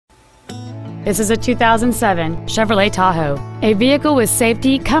This is a 2007 Chevrolet Tahoe, a vehicle with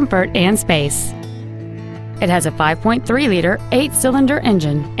safety, comfort, and space. It has a 5.3-liter, 8-cylinder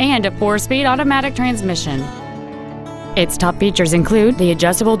engine and a 4-speed automatic transmission. Its top features include the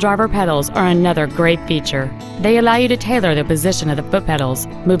adjustable driver pedals are another great feature. They allow you to tailor the position of the foot pedals,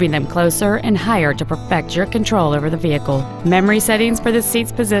 moving them closer and higher to perfect your control over the vehicle. Memory settings for the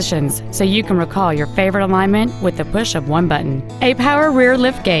seat's positions, so you can recall your favorite alignment with the push of one button. A power rear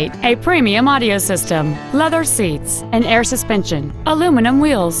liftgate, a premium audio system, leather seats, an air suspension, aluminum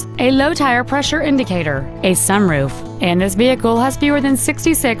wheels, a low tire pressure indicator, a sunroof, and this vehicle has fewer than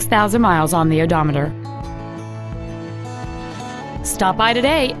 66,000 miles on the odometer. Stop by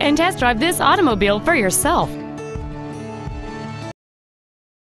today and test drive this automobile for yourself.